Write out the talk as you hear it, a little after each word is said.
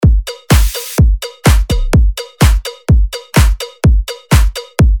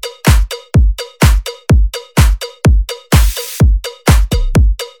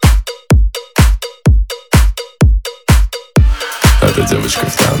Эта девочка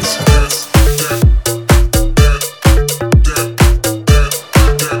в танце.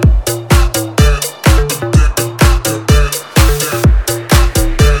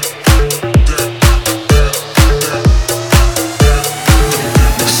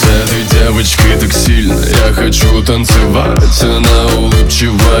 Девочкой так сильно я хочу танцевать. Она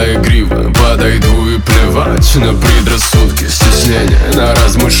улыбчивая, игрива, подойду и плевать на предрассудки, стеснение, на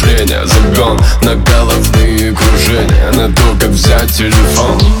размышления, загон, на головные кружения, на то, как взять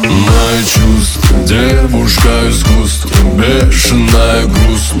телефон. Мои чувства, девушка искусство, бешеная,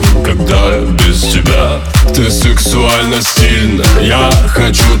 грустно, когда я без тебя. Ты сексуально стильно, я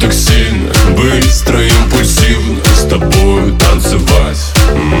хочу так сильно, быстро, импульсивно с тобой танцевать.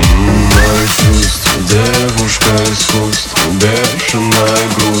 Мои чувства, девушка искусство, бешеная,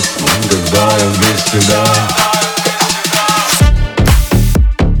 грустно, когда я без тебя.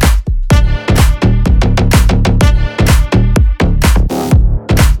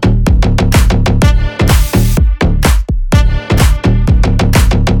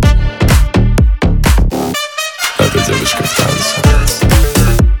 Эта девочка в танце.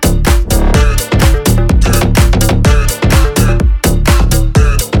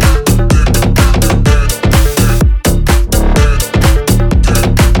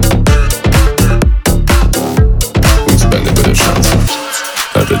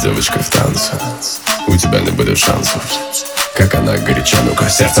 Эта девочка в танце. У тебя не будет шансов. Как она горяча, ну-ка,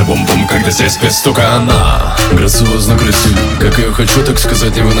 сердце бум-бум, когда здесь без стука. Она грациозно красива, как ее хочу, так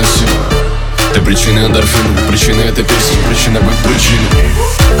сказать, невыносимо. Ты причина эндорфина, причина этой песни, причина быть причиной.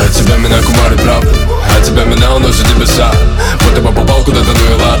 От тебя меня кумарит, правда, от тебя меня уносит небеса. Вот я попал куда-то,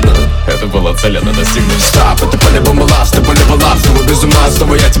 ну и ладно. Это была цель, она достигнуть. Стоп, это по-любому лав, ты по-любому лав. Снова без ума,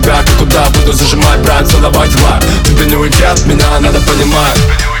 снова я тебя как туда буду зажимать, брать, целовать, лап. Тебе не уйти от меня, надо понимать.